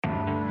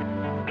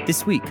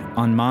This week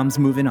on Moms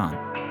Moving On.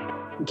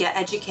 Get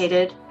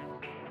educated,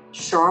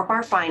 shore up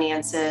our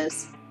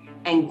finances,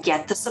 and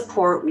get the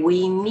support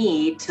we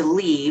need to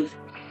leave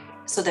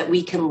so that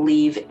we can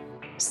leave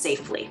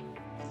safely.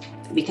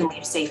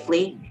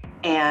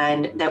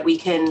 And that we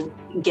can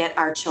get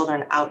our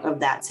children out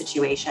of that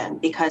situation.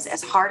 Because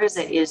as hard as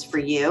it is for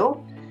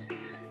you,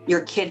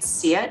 your kids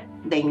see it,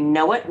 they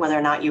know it, whether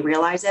or not you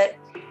realize it.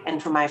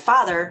 And for my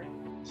father,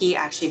 he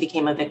actually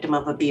became a victim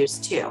of abuse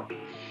too.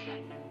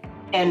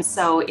 And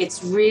so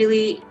it's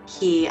really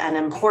key and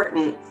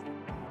important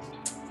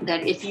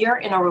that if you're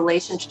in a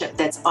relationship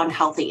that's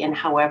unhealthy in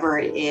however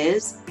it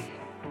is,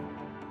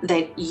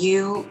 that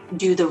you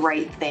do the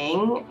right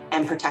thing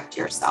and protect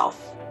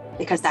yourself,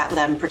 because that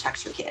then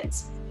protects your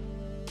kids.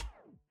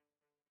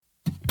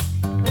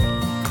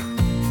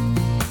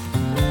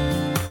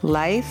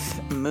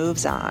 Life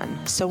moves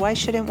on, so why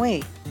shouldn't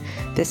we?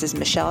 This is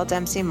Michelle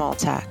Dempsey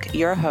Moltak,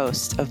 your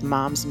host of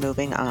Moms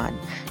Moving On,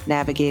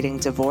 navigating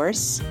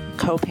divorce,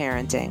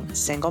 co-parenting,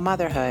 single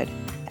motherhood,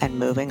 and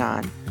moving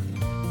on.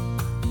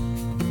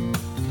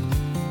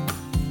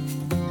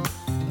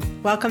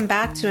 Welcome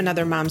back to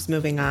another Moms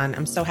Moving On.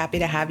 I'm so happy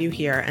to have you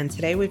here. And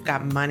today we've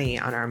got money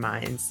on our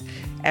minds.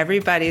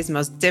 Everybody's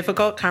most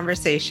difficult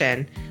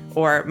conversation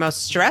or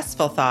most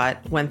stressful thought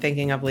when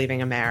thinking of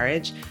leaving a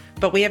marriage.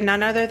 But we have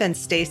none other than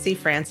Stacey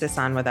Francis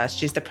on with us.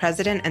 She's the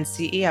president and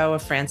CEO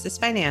of Francis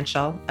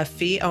Financial, a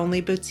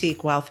fee-only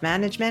boutique wealth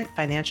management,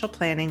 financial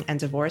planning, and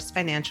divorce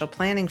financial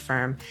planning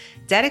firm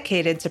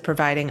dedicated to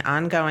providing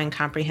ongoing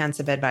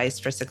comprehensive advice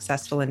for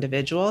successful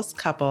individuals,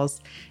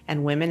 couples,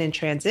 and women in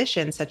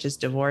transition such as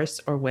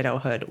divorce or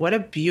widowhood. What a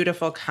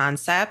beautiful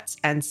concept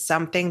and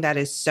something that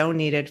is so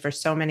needed for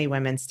so many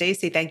women.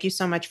 Stacey, thank you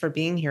so much for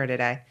being here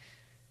today.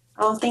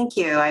 Oh, thank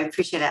you. I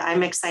appreciate it.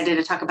 I'm excited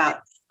to talk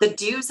about the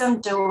do's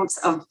and don'ts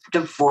of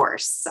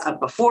divorce,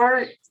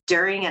 before,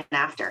 during, and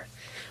after.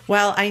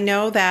 Well, I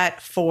know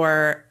that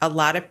for a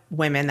lot of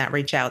women that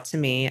reach out to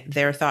me,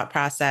 their thought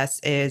process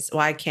is,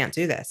 well, I can't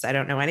do this. I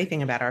don't know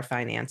anything about our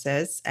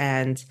finances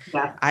and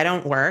I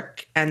don't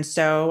work. And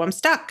so I'm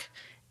stuck.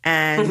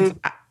 And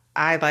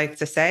I like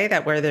to say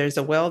that where there's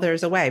a will,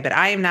 there's a way. But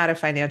I am not a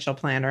financial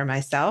planner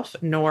myself,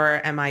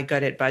 nor am I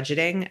good at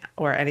budgeting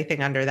or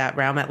anything under that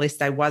realm. At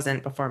least I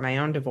wasn't before my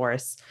own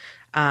divorce.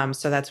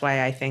 So that's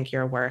why I think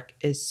your work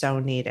is so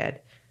needed.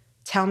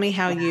 Tell me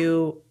how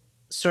you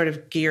sort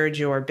of geared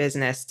your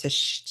business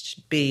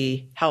to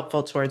be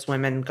helpful towards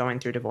women going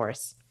through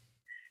divorce.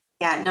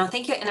 Yeah, no,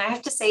 thank you. And I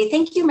have to say,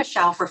 thank you,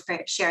 Michelle, for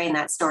sharing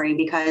that story,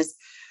 because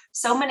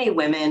so many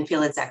women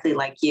feel exactly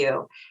like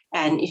you.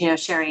 And,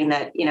 sharing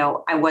that,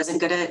 I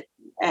wasn't good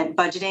at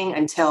budgeting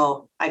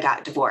until I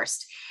got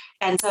divorced.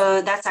 And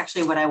so that's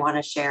actually what I want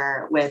to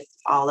share with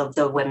all of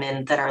the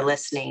women that are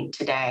listening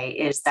today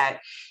is that,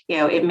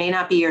 it may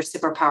not be your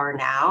superpower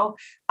now,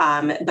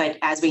 but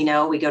as we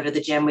know, we go to the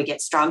gym, we get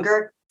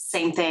stronger.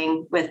 Same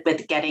thing with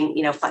getting,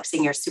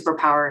 flexing your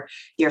superpower,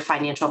 your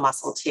financial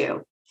muscle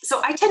too. So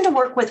I tend to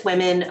work with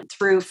women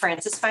through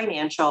Francis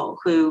Financial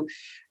who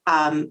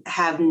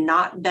have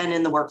not been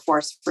in the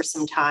workforce for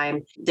some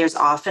time. There's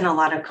often a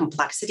lot of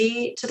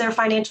complexity to their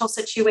financial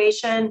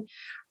situation.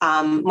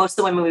 Most of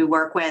the women we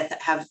work with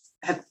have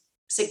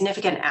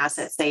significant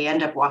assets. They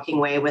end up walking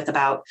away with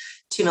about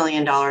 $2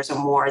 million or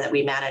more that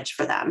we manage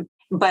for them.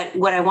 But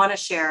what I want to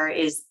share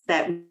is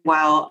that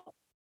while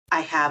I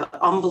have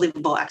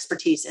unbelievable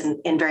expertise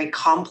in very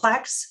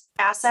complex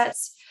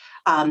assets,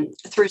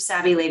 through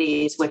Savvy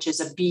Ladies, which is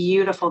a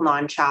beautiful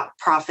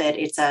nonprofit.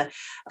 It's a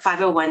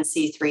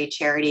 501c3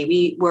 charity.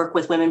 We work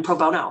with women pro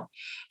bono.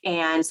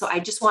 And so I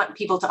just want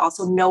people to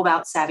also know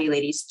about Savvy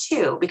Ladies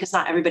too, because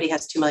not everybody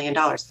has $2 million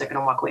they're going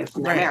to walk away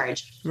from their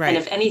marriage. Right. And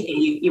if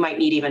anything, you might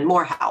need even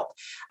more help.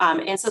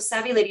 And so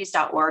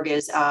SavvyLadies.org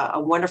is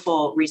a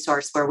wonderful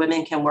resource where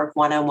women can work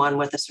one-on-one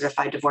with a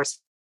certified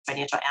divorce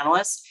financial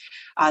analyst.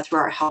 Through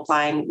our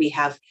helpline, we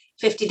have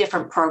 50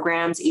 different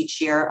programs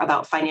each year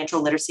about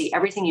financial literacy,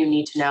 everything you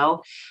need to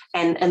know.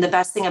 And the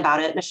best thing about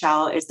it,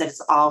 Michelle, is that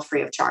it's all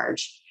free of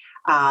charge.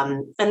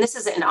 And this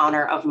is in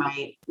honor of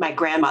my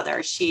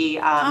grandmother. She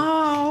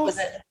was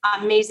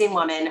an amazing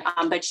woman,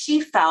 but she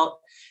felt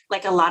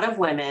like a lot of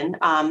women,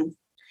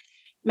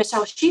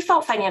 Michelle, she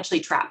felt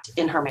financially trapped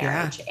in her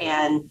marriage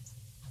and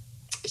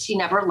she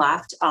never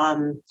left.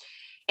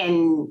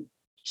 And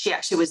she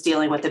actually was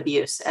dealing with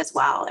abuse as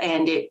well.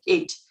 And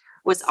it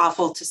was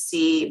awful to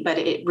see, but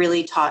it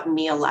really taught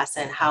me a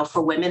lesson how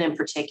for women in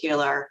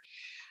particular,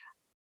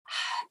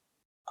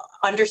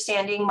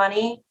 understanding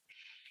money,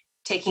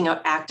 taking an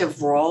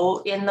active role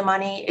in the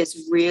money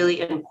is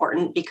really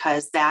important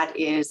because that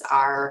is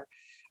our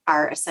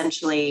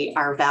essentially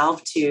our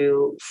valve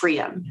to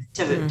freedom,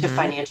 to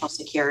financial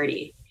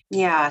security.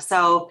 Yeah.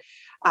 So,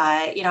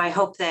 I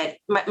hope that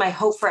my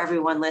hope for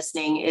everyone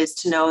listening is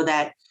to know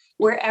that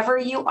wherever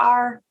you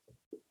are,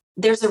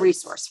 there's a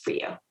resource for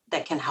you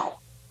that can help.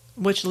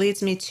 Which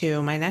leads me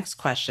to my next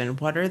question.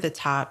 What are the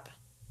top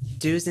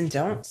do's and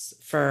don'ts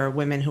for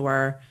women who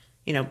are,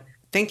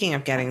 thinking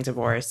of getting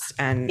divorced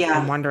and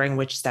wondering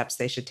which steps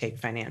they should take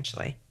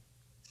financially?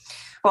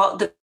 Well,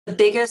 the The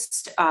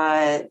biggest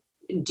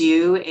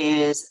do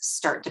is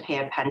start to pay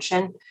a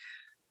pension.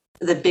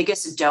 The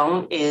biggest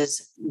don't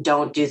is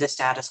don't do the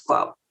status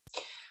quo.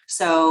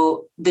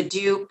 So the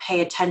do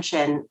pay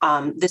attention.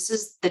 This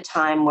is the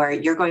time where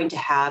you're going to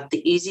have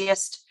the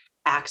easiest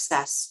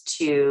access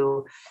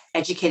to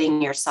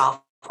educating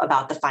yourself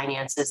about the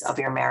finances of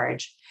your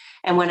marriage.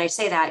 And when I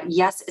say that,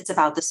 yes, it's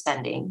about the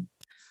spending.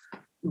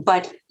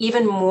 But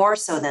even more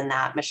so than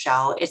that,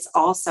 Michelle, it's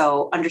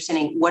also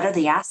understanding what are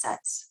the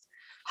assets?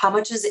 How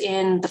much is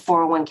in the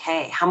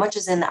 401k? How much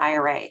is in the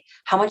IRA?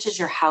 How much is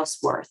your house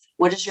worth?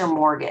 What is your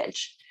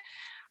mortgage?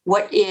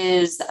 What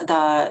is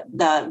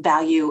the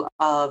value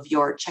of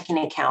your checking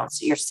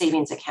accounts, your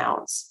savings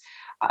accounts?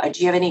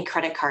 Do you have any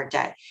credit card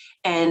debt?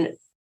 And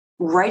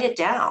write it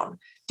down.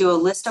 Do a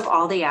list of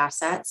all the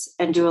assets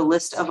and do a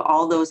list of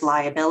all those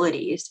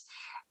liabilities.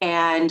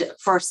 And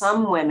for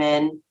some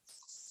women,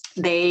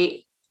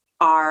 they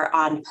are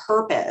on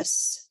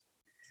purpose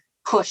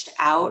pushed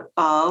out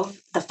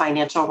of the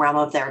financial realm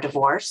of their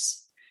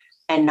divorce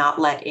and not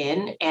let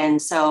in.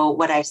 And so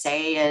what I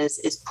say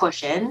is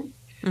push in,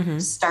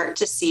 start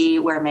to see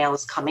where mail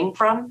is coming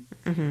from,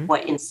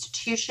 what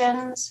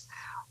institutions,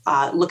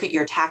 look at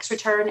your tax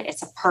return.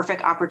 It's a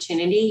perfect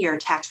opportunity. Your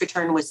tax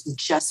return was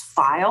just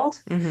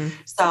filed.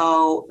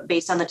 So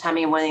based on the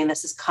timing of when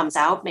this comes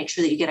out, make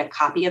sure that you get a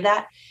copy of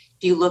that.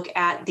 If you look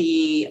at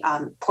the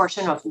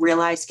portion of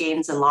realized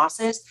gains and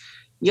losses,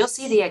 you'll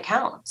see the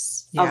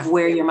accounts of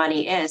where your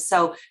money is.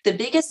 So the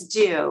biggest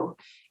do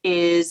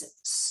is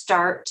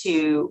start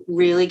to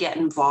really get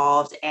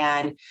involved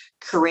and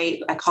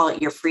create, I call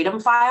it your freedom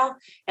file.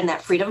 And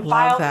that freedom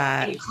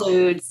file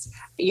includes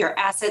your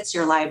assets,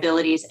 your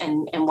liabilities,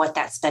 and what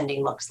that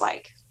spending looks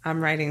like.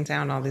 I'm writing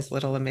down all these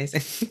little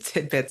amazing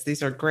tidbits.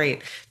 These are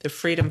great. The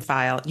freedom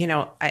file. You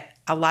know,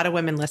 a lot of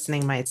women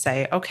listening might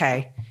say,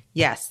 okay,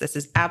 yes, this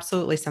is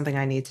absolutely something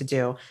I need to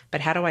do.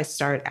 But how do I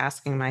start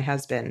asking my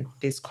husband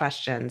these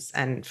questions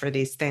and for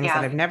these things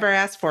that I've never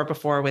asked for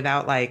before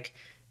without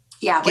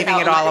giving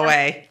it all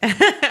away? You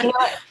know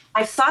what?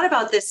 I've thought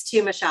about this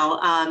too,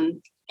 Michelle.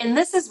 And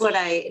this is what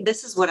I,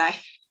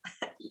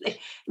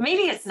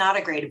 maybe it's not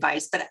a great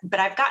advice, but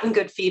I've gotten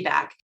good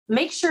feedback.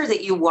 Make sure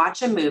that you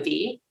watch a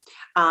movie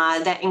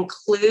that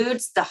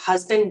includes the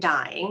husband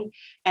dying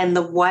and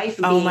the wife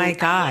being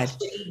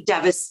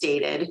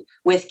devastated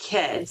with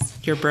kids.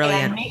 You're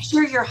brilliant. And make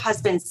sure your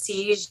husband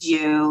sees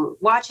you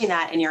watching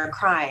that and you're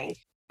crying.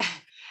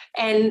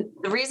 And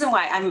the reason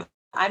why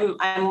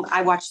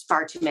I watch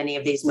far too many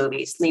of these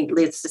movies,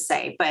 needless to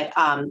say, but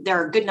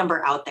there are a good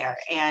number out there.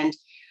 And,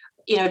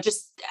 you know,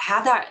 just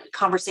have that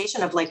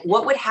conversation of like,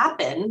 what would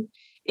happen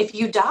if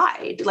you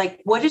died? Like,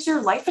 what does your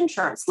life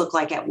insurance look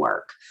like at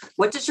work?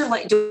 What does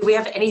do we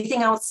have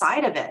anything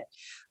outside of it?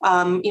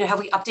 You know, have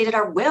we updated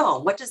our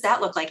will? What does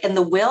that look like? And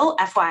the will,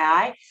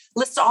 FYI,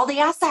 lists all the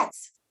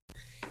assets.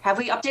 Have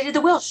we updated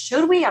the will?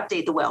 Should we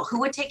update the will? Who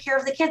would take care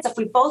of the kids if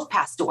we both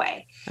passed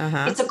away?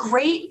 It's a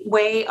great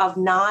way of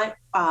not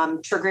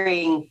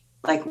triggering,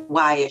 like,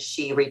 why does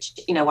she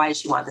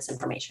want this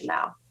information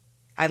now?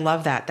 I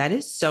love that. That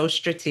is so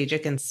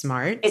strategic and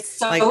smart. It's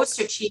so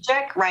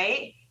strategic,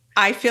 right?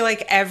 I feel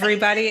like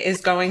everybody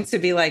is going to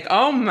be like,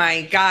 oh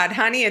my God,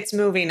 honey, it's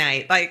movie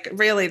night. Like,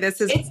 really,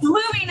 it's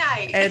movie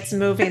night. It's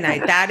movie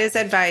night. That is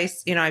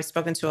advice. You know, I've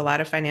spoken to a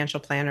lot of financial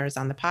planners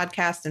on the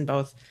podcast and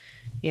both,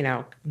 you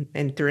know,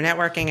 and through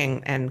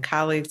networking and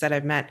colleagues that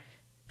I've met.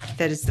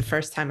 That is the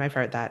first time I've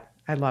heard that.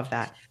 I love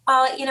that.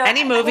 You know,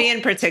 any movie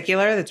in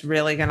particular that's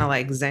really going to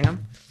like zing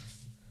them?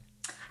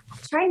 I'm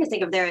trying to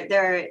think of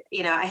there,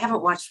 you know, I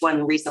haven't watched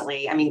one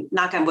recently. I mean,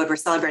 knock on wood, we're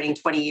celebrating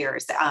 20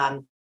 years.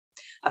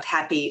 Of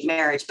happy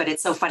marriage. But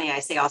it's so funny. I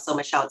say also,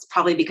 Michelle, it's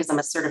probably because I'm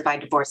a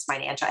certified divorce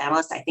financial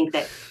analyst. I think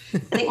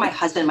my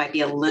husband might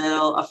be a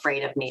little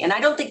afraid of me. And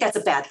I don't think that's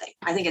a bad thing.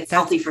 I think it's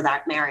healthy for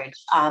that marriage.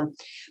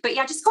 But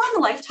yeah, just go on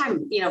the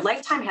Lifetime. You know,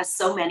 Lifetime has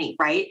so many,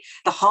 right?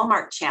 The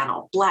Hallmark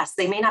Channel, bless.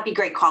 They may not be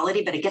great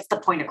quality, but it gets the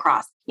point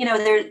across. You know,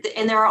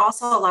 there are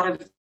also a lot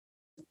of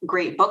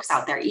great books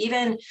out there.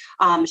 Even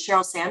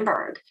Sheryl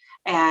Sandberg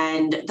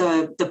and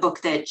the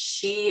book that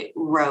she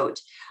wrote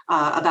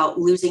about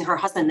losing her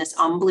husband, this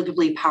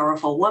unbelievably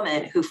powerful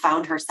woman who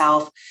found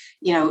herself,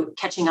 you know,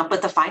 catching up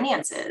with the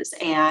finances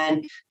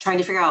and trying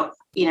to figure out,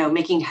 you know,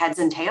 making heads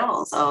and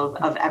tails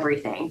of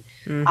everything.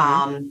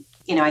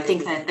 You know, I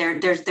think that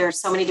there's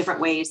so many different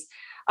ways,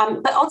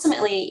 but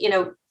ultimately, you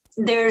know,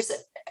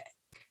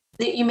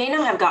 you may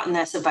not have gotten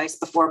this advice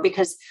before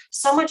because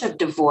so much of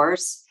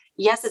divorce,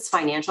 yes, it's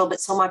financial,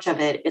 but so much of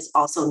it is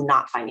also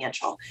not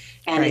financial.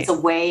 And it's a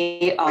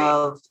way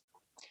of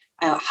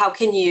how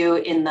can you,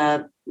 in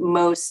the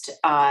most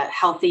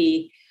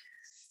healthy,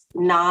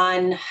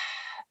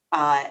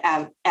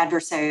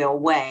 non-adversarial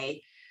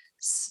way,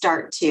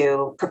 start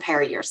to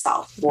prepare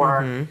yourself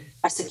for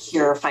a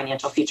secure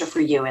financial future for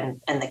you and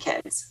the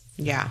kids.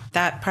 Yeah,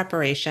 that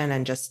preparation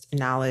and just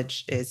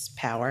knowledge is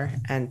power.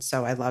 And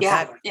so I love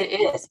that. Yeah,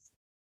 it is.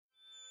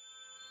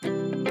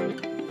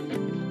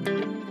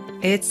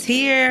 It's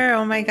here.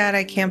 Oh my God,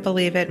 I can't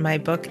believe it. My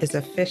book is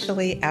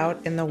officially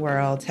out in the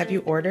world. Have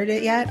you ordered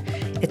it yet?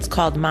 It's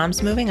called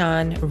Moms Moving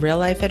On, Real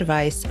Life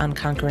Advice on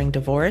Conquering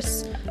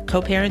Divorce,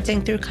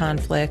 Co-Parenting Through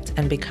Conflict,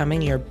 and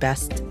Becoming Your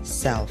Best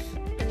Self.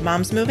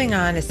 Moms Moving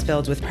On is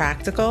filled with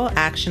practical,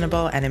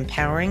 actionable, and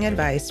empowering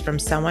advice from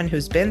someone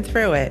who's been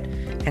through it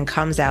and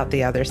comes out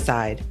the other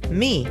side,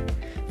 me.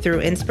 Through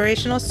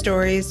inspirational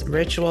stories,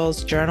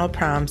 rituals, journal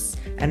prompts,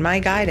 and my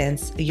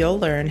guidance, you'll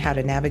learn how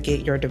to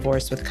navigate your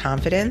divorce with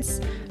confidence,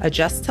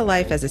 adjust to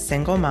life as a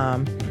single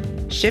mom,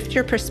 shift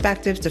your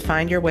perspective to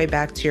find your way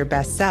back to your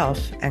best self,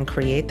 and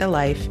create the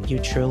life you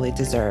truly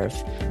deserve.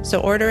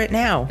 So order it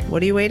now.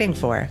 What are you waiting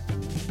for?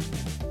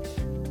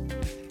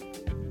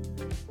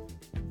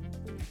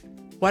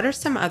 What are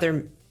some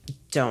other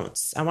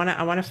don'ts? I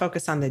want to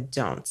focus on the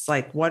don'ts.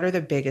 Like, what are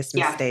the biggest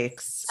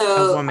mistakes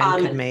a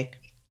woman could make?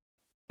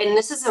 And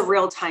this is a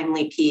real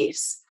timely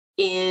piece.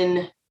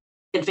 In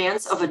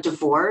advance of a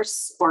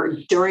divorce or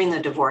during the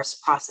divorce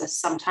process,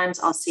 sometimes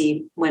I'll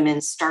see women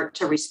start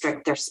to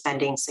restrict their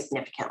spending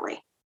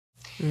significantly.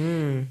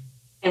 And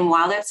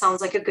while that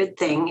sounds like a good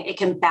thing, it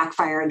can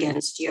backfire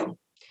against you,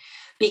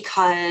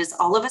 because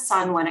all of a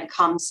sudden, when it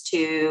comes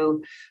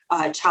to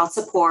child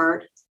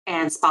support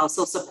and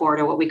spousal support,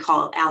 or what we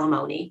call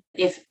alimony,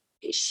 if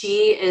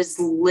she is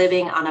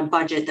living on a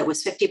budget that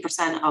was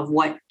 50% of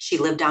what she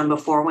lived on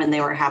before when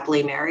they were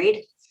happily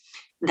married,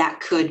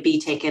 that could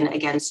be taken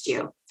against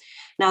you.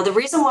 Now, the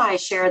reason why I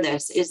share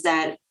this is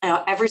that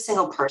every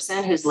single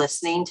person who's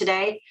listening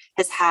today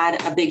has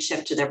had a big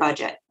shift to their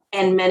budget.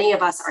 And many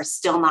of us are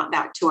still not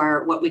back to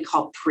our what we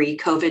call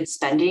pre-COVID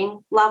spending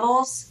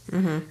levels.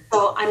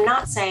 So I'm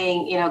not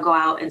saying, go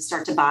out and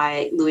start to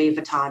buy Louis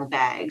Vuitton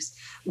bags,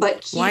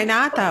 but why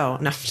not though?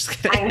 No, I'm just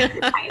kidding.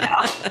 I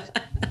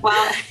know.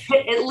 Well,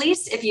 at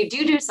least if you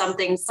do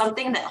something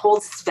that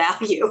holds its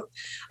value.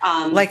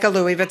 Like a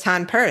Louis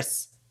Vuitton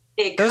purse.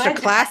 Those are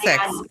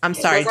classics. I'm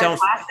sorry.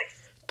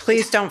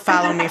 Please don't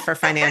follow me for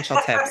financial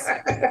tips.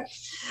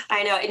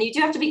 I know. And you do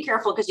have to be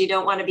careful, because you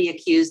don't want to be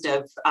accused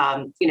of,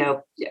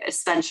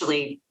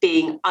 essentially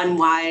being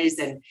unwise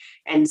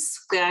and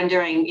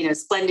squandering,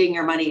 spending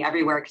your money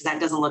everywhere, because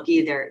that doesn't look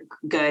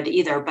good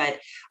either. But,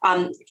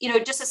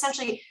 just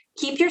essentially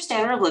keep your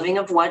standard of living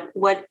of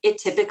what it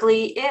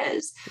typically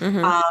is.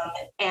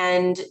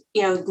 And,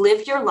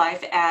 live your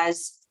life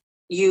as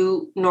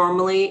you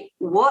normally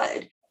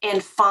would,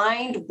 and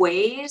find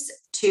ways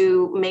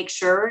to make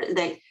sure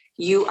that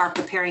you are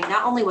preparing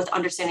not only with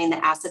understanding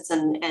the assets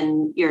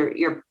and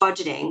your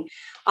budgeting,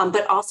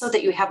 but also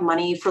that you have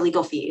money for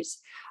legal fees.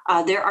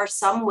 There are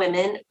some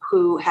women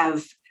who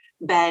have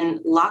been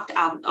locked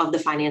out of the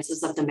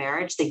finances of the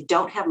marriage. They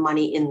don't have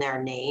money in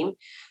their name.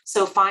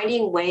 So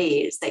finding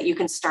ways that you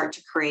can start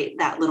to create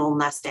that little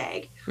nest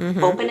egg,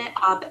 open it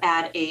up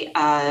at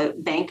a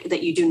bank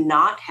that you do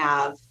not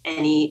have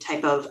any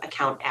type of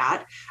account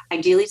at,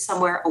 ideally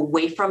somewhere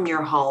away from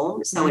your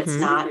home, so it's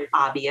not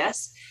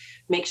obvious.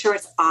 Make sure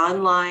it's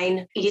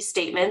online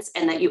e-statements,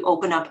 and that you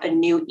open up a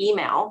new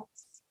email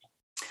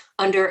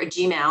under a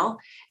Gmail,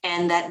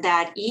 and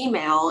that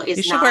email is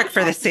you should work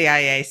for the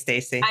CIA,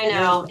 Stacey. I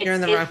know. You're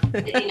in the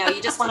wrong.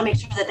 You just want to make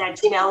sure that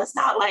Gmail is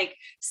not like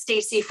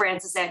Stacey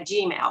Francis at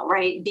Gmail,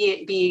 right?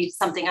 Be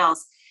something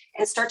else,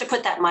 and start to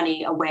put that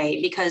money away,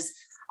 because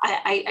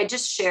I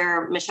just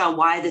share, Michelle,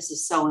 why this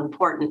is so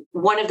important.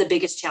 One of the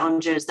biggest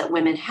challenges that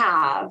women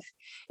have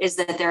is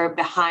that they're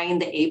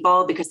behind the 8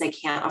 ball because they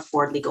can't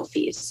afford legal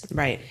fees.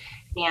 Right.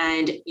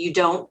 And you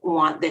don't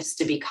want this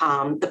to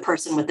become the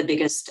person with the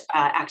biggest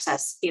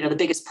access, the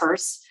biggest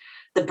purse,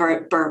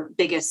 the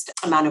biggest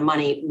amount of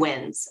money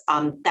wins.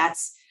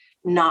 That's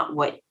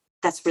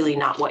really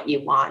not what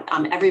you want.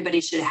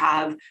 Everybody should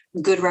have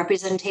good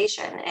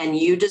representation, and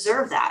you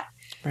deserve that,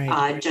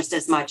 just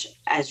as much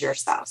as your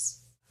spouse.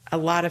 A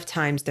lot of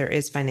times there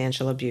is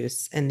financial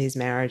abuse in these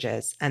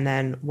marriages. And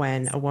then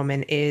when a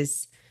woman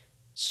is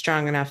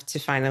strong enough to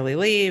finally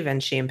leave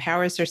and she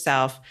empowers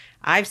herself,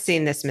 I've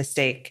seen this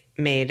mistake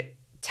made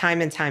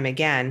time and time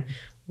again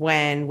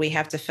when we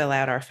have to fill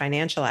out our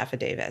financial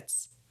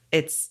affidavits.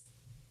 It's,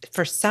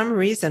 for some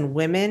reason,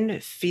 women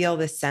feel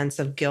this sense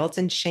of guilt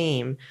and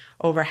shame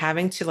over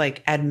having to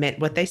admit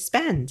what they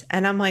spend.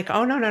 And I'm like,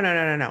 oh, no.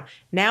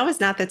 Now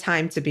is not the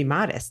time to be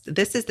modest.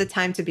 This is the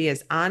time to be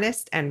as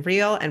honest and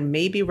real, and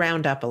maybe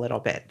round up a little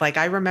bit.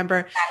 I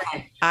remember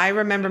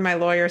my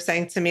lawyer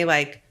saying to me,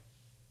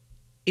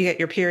 you get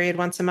your period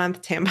once a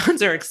month,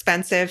 tampons are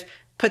expensive,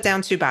 put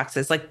down 2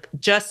 boxes.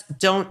 Just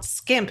don't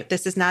skimp.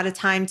 This is not a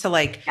time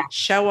to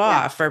show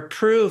off or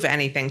prove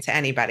anything to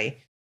anybody.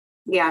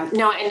 Yeah,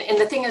 no. And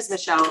the thing is,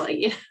 Michelle,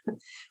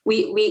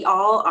 we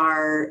all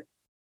are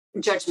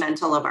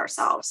judgmental of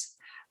ourselves,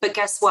 but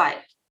guess what?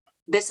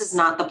 This is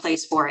not the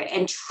place for it.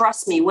 And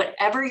trust me,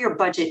 whatever your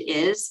budget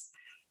is,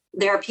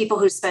 there are people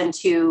who spend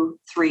 2,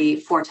 3,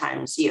 4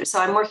 times you. So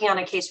I'm working on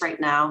a case right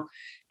now,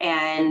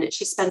 and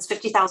she spends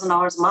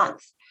 $50,000 a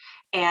month.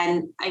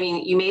 And I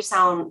mean, you may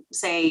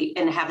say,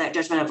 and have that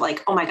judgment of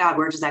oh my God,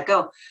 where does that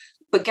go?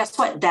 But guess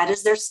what? That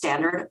is their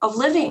standard of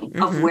living,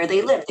 of where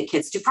they live. The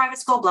kids do private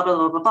school, blah, blah,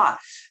 blah, blah, blah.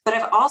 But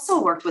I've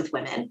also worked with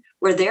women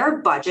where their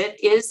budget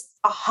is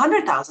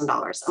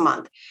 $100,000 a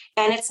month.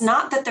 And it's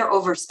not that they're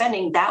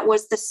overspending. That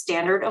was the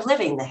standard of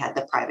living. They had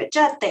the private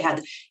jet,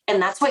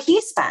 and that's what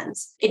he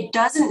spends. It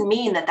doesn't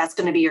mean that that's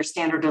going to be your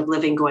standard of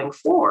living going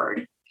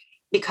forward,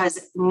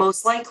 because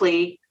most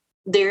likely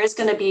there is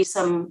going to be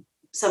some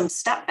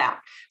step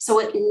back. So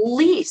at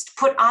least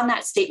put on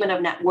that statement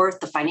of net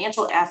worth, the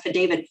financial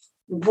affidavit,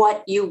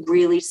 what you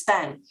really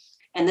spend.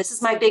 And this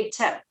is my big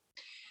tip.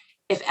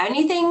 If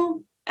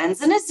anything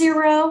ends in a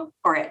 0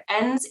 or it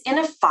ends in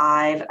a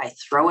 5, I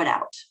throw it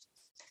out.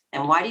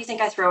 And why do you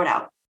think I throw it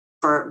out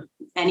for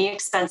any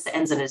expense that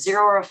ends in a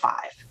 0 or a 5?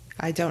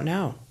 I don't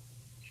know.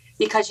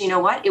 Because you know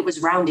what? It was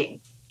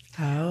rounding.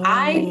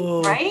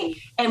 Oh. Right?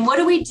 And what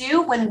do we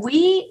do when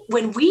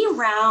we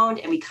round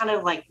and we kind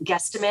of like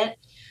guesstimate?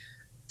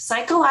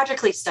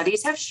 Psychologically,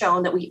 studies have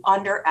shown that we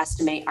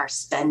underestimate our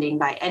spending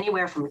by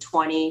anywhere from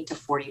 20 to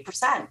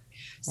 40%.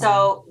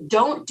 So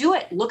don't do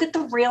it. Look at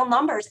the real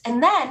numbers.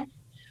 And then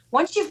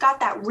once you've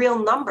got that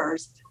real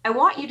numbers, I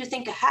want you to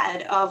think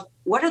ahead of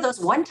what are those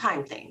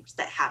one-time things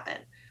that happen.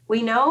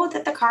 We know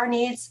that the car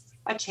needs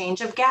a change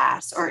of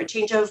gas or a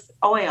change of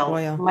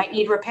oil. Might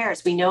need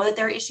repairs. We know that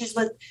there are issues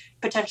with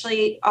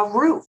potentially a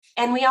roof.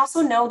 And we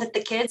also know that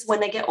the kids, when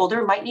they get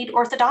older, might need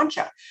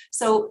orthodontia.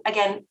 So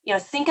again,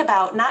 think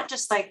about not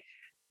just like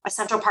a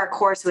Central Park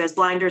horse who has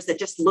blinders that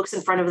just looks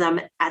in front of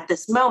them at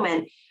this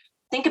moment.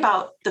 Think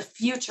about the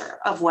future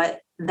of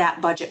what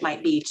that budget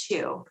might be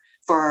too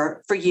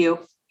for you.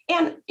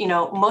 And,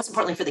 most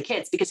importantly for the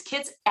kids, because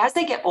kids, as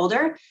they get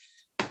older,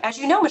 as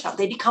you know, Michelle,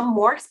 they become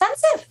more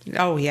expensive.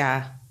 Oh,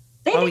 yeah.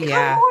 They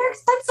become more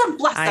expensive.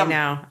 Bless them. I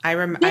know.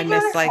 I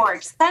miss more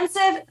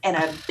expensive and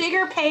a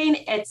bigger pain.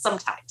 It's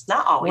sometimes,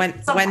 not always.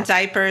 When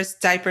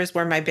diapers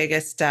were my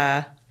biggest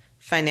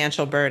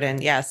financial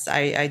burden. Yes,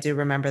 I do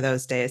remember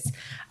those days.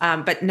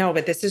 But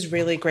this is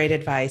really great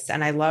advice.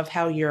 And I love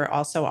how you're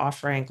also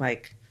offering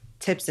like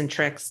tips and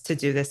tricks to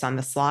do this on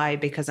the fly,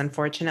 because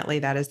unfortunately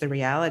that is the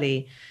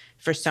reality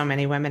for so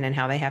many women and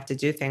how they have to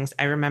do things.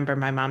 I remember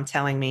my mom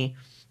telling me,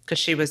 because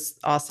she was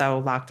also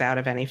locked out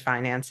of any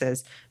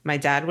finances, my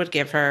dad would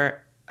give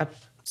her a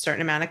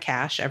certain amount of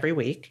cash every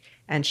week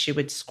and she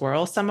would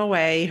squirrel some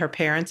away. Her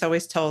parents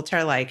always told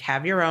her, like,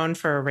 have your own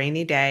for a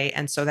rainy day.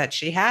 And so that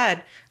she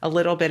had a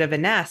little bit of a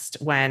nest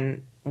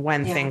when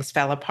things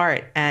fell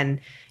apart. And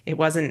it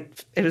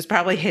was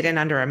probably hidden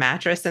under a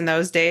mattress in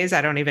those days.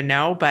 I don't even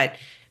know. But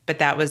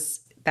that was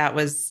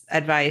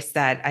advice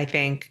that I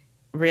think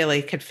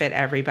really could fit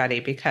everybody,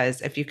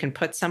 because if you can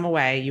put some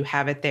away, you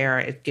have it there,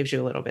 it gives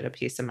you a little bit of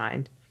peace of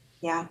mind.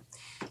 Yeah.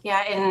 Yeah.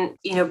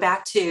 And,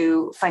 back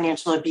to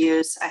financial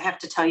abuse, I have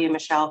to tell you,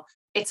 Michelle,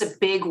 it's a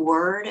big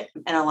word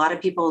and a lot of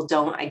people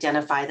don't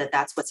identify that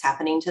that's what's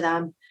happening to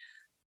them.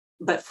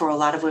 But for a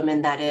lot of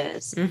women, that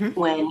is. Mm-hmm.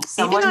 When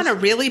someone, even on a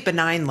really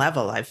benign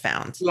level, I've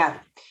found. Yeah.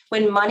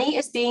 When money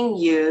is being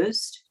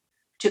used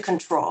to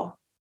control.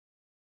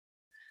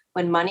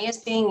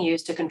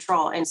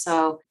 And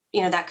so,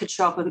 that could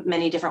show up in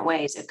many different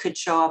ways. It could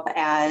show up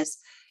as,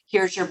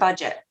 here's your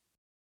budget.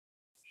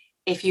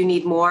 If you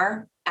need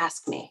more,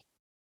 ask me.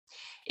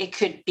 It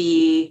could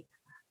be,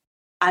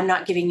 I'm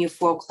not giving you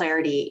full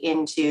clarity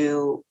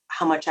into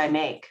how much I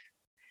make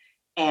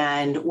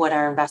and what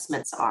our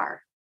investments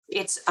are.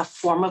 It's a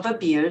form of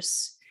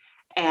abuse.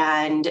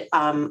 And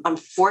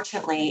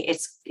unfortunately,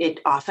 it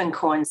often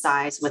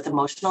coincides with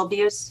emotional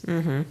abuse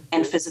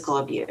and physical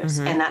abuse.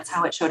 And that's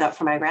how it showed up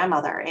for my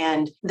grandmother.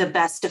 And the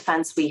best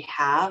defense we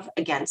have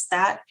against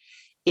that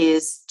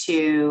is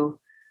to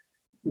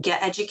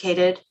get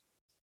educated,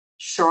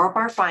 shore up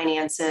our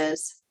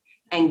finances,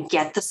 and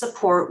get the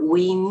support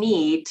we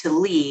need to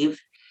leave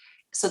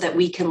so that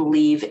we can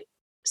leave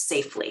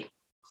safely.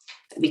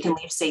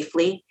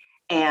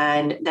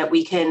 And that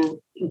we can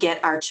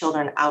get our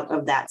children out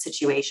of that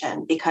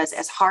situation. Because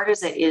as hard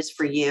as it is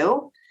for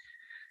you,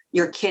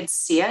 your kids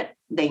see it,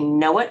 they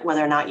know it,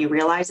 whether or not you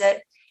realize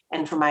it.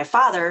 And for my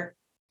father,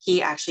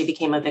 he actually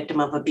became a victim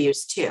of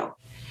abuse too.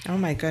 Oh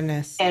my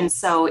goodness. And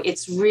so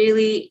it's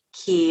really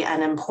key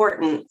and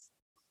important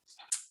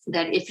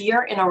that if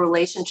you're in a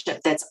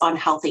relationship that's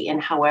unhealthy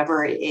in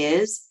however it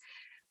is,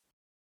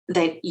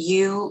 that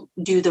you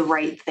do the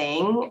right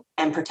thing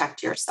and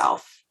protect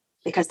yourself,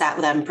 because that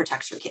then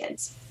protects your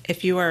kids.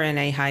 If you are in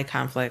a high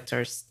conflict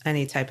or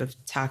any type of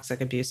toxic,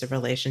 abusive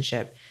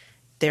relationship,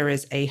 there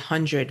is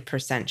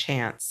 100%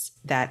 chance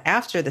that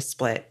after the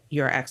split,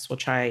 your ex will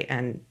try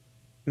and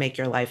make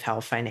your life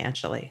hell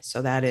financially.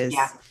 So that is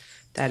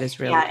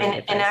really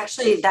and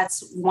actually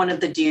that's one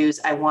of the do's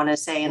I want to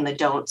say and the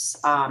don'ts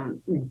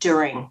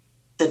during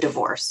the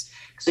divorce,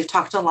 because we've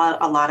talked a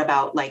lot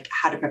about like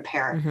how to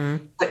prepare,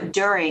 but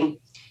during.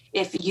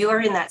 If you are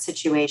in that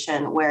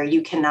situation where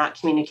you cannot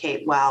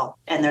communicate well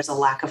and there's a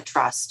lack of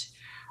trust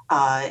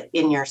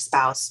in your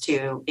spouse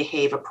to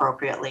behave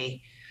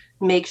appropriately,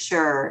 make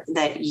sure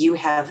that you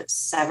have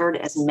severed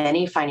as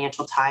many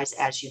financial ties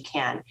as you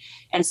can.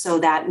 And so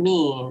that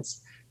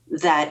means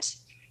that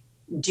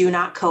do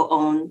not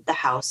co-own the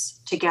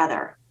house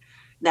together.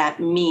 That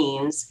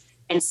means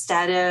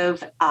instead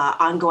of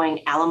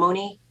ongoing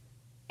alimony,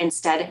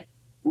 instead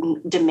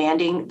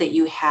demanding that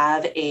you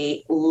have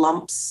a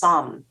lump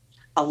sum,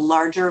 a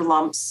larger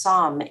lump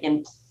sum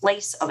in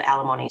place of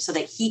alimony so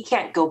that he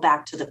can't go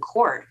back to the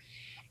court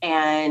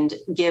and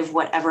give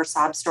whatever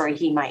sob story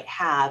he might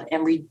have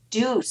and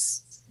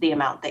reduce the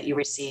amount that you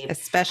receive.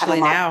 Especially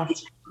now.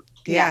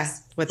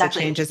 Yes, with exactly.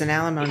 the changes in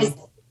alimony.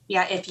 Because,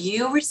 if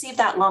you receive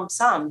that lump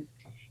sum,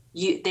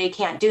 they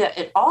can't do that.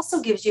 It also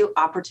gives you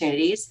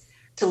opportunities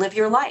to live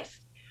your life.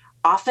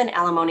 Often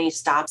alimony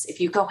stops if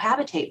you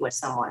cohabitate with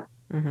someone,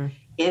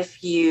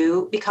 if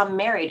you become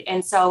married.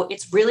 And so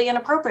it's really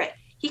inappropriate.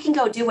 He can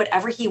go do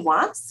whatever he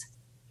wants.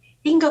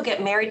 He can go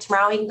get married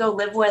tomorrow. He can go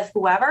live with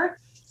whoever,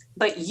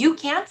 but you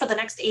can't for the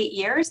next 8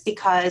 years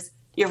because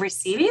you're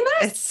receiving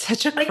this. It's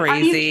such a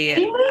crazy,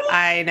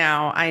 I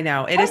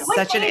know. It is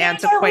such an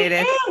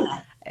antiquated,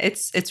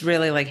 it's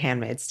really like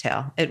Handmaid's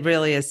Tale. It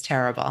really is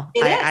terrible.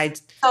 It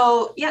is.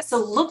 So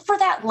look for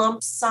that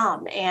lump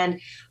sum. And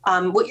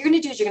what you're going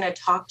to do is you're going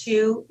to talk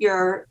to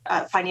your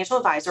financial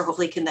advisor,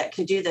 hopefully that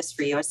can do this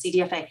for you, a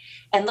CDFA,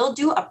 and they'll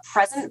do a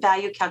present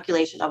value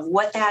calculation of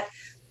what that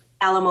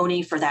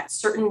alimony for that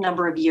certain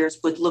number of years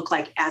would look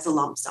like as a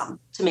lump sum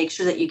to make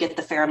sure that you get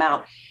the fair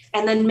amount.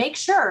 And then make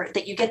sure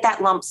that you get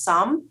that lump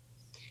sum,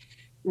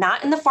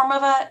 not in the form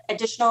of an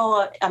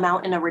additional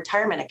amount in a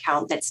retirement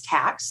account that's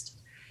taxed,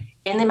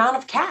 in the amount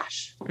of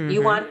cash.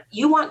 You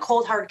want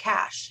cold hard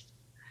cash,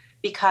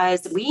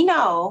 because we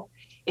know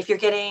if you're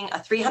getting a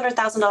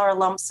 $300,000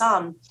 lump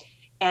sum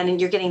and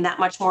you're getting that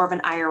much more of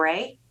an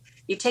IRA,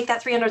 you take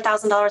that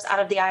 $300,000 out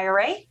of the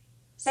IRA,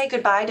 say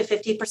goodbye to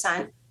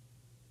 50%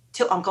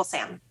 to Uncle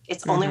Sam.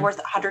 It's only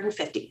worth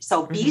 $150.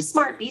 So be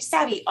smart, be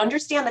savvy,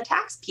 understand the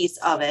tax piece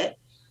of it,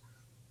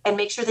 and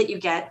make sure that you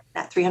get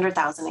that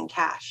 $300,000 in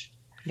cash.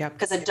 Yep.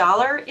 Because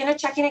 $1 in a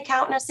checking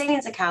account and a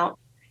savings account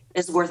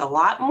is worth a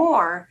lot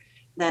more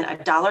than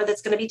 $1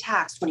 that's going to be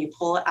taxed when you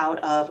pull it out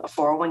of a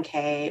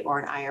 401k or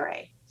an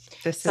IRA.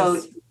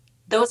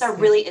 Those are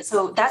really,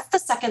 so that's the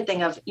second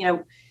thing of,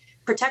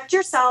 protect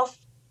yourself,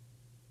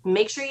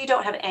 make sure you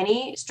don't have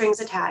any strings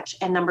attached.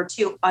 And number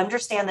 2,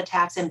 understand the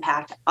tax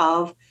impact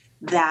of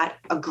that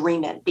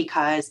agreement,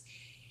 because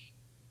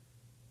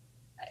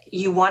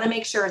you want to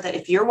make sure that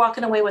if you're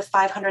walking away with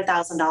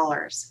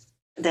 $500,000,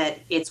 that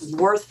it's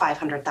worth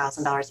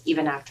 $500,000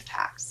 even after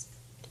tax.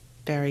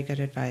 Very good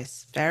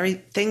advice.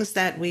 Things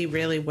that we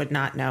really would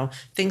not know,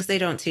 things they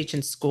don't teach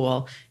in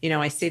school.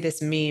 I see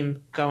this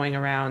meme going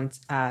around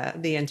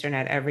the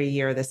internet every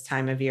year, this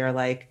time of year,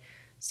 like,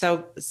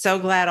 so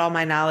glad all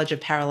my knowledge of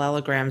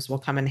parallelograms will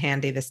come in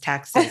handy this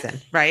tax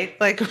season, right?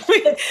 Like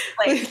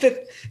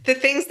the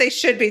things they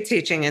should be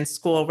teaching in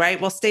school,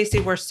 right? Well, Stacey,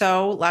 we're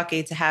so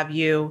lucky to have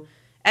you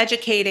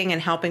educating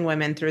and helping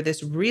women through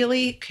this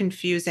really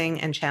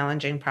confusing and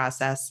challenging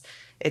process.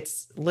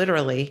 It's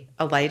literally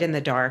a light in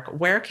the dark.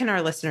 Where can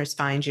our listeners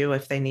find you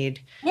if they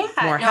need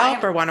more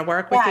help or want to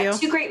work with you?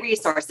 2 great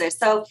resources.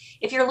 So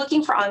if you're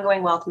looking for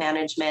ongoing wealth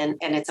management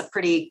and it's a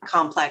pretty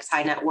complex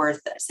high net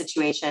worth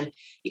situation,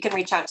 you can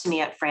reach out to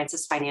me at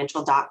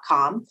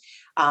francisfinancial.com.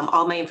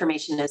 All my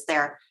information is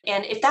there.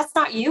 And if that's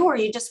not you, or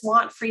you just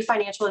want free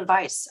financial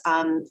advice,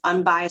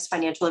 unbiased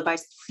financial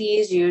advice,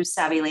 please use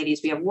Savvy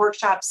Ladies. We have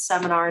workshops,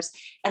 seminars,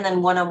 and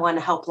then one-on-one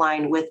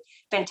helpline with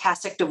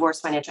fantastic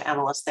divorce financial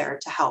analysts there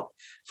to help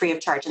free of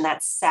charge. And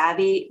that's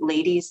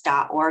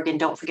savvyladies.org. And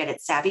don't forget,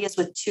 it's Savvy is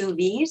with 2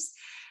 V's,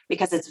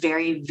 because it's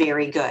very,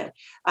 very good.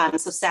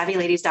 So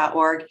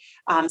savvyladies.org.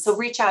 So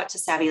reach out to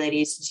Savvy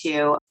Ladies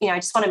too. I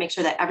just want to make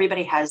sure that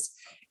everybody has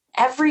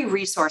every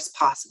resource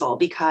possible,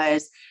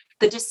 because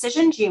the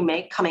decisions you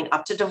make coming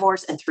up to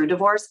divorce and through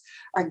divorce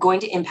are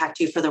going to impact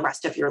you for the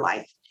rest of your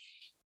life.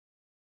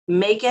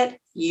 Make it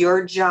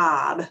your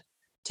job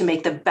to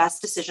make the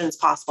best decisions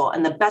possible.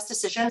 And the best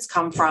decisions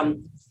come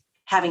from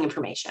having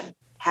information,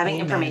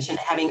 having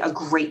a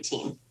great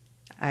team.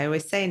 I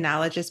always say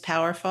knowledge is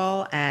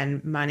powerful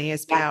and money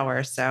is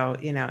power. So,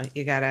 you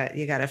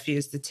gotta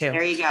fuse the 2.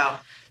 There you go.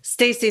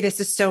 Stacey, this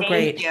is so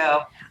great. Thank you.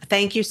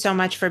 Thank you so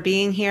much for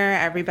being here.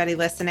 Everybody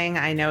listening,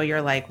 I know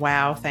you're like,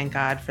 wow, thank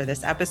God for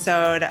this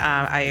episode.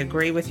 I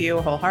agree with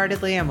you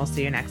wholeheartedly, and we'll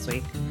see you next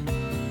week.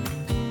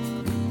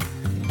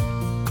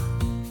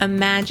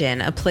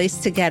 Imagine a place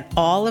to get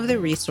all of the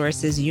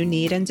resources you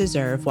need and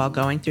deserve while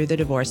going through the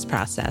divorce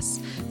process.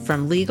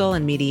 From legal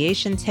and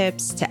mediation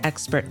tips to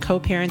expert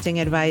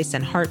co-parenting advice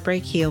and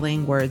heartbreak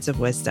healing words of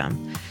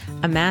wisdom.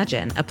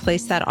 Imagine a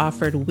place that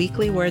offered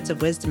weekly words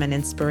of wisdom and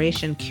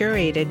inspiration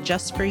curated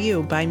just for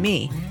you by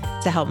me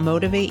to help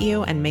motivate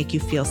you and make you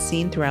feel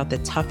seen throughout the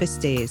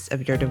toughest days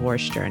of your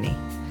divorce journey.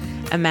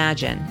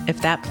 Imagine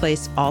if that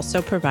place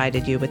also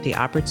provided you with the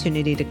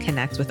opportunity to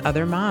connect with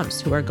other moms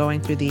who are going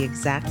through the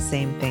exact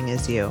same thing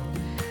as you.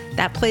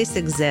 That place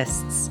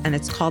exists, and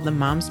it's called the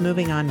Moms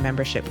Moving On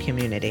membership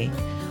community.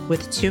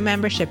 With 2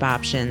 membership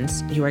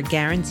options, you are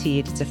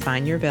guaranteed to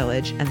find your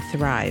village and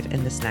thrive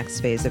in this next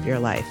phase of your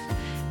life.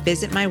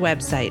 Visit my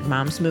website,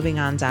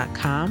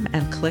 momsmovingon.com,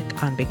 and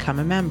click on Become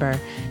a Member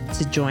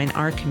to join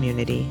our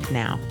community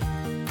now.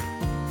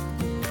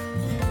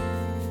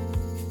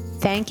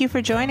 Thank you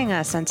for joining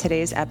us on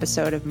today's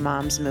episode of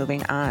Moms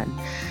Moving On.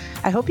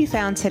 I hope you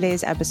found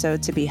today's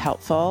episode to be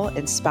helpful,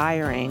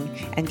 inspiring,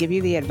 and give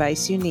you the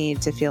advice you need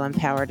to feel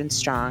empowered and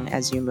strong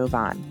as you move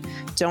on.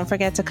 Don't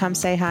forget to come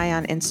say hi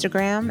on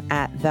Instagram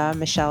at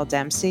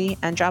 @TheMichelleDempsey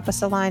and drop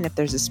us a line if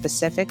there's a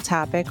specific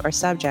topic or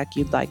subject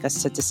you'd like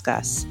us to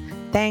discuss.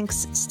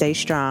 Thanks. Stay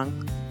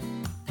strong.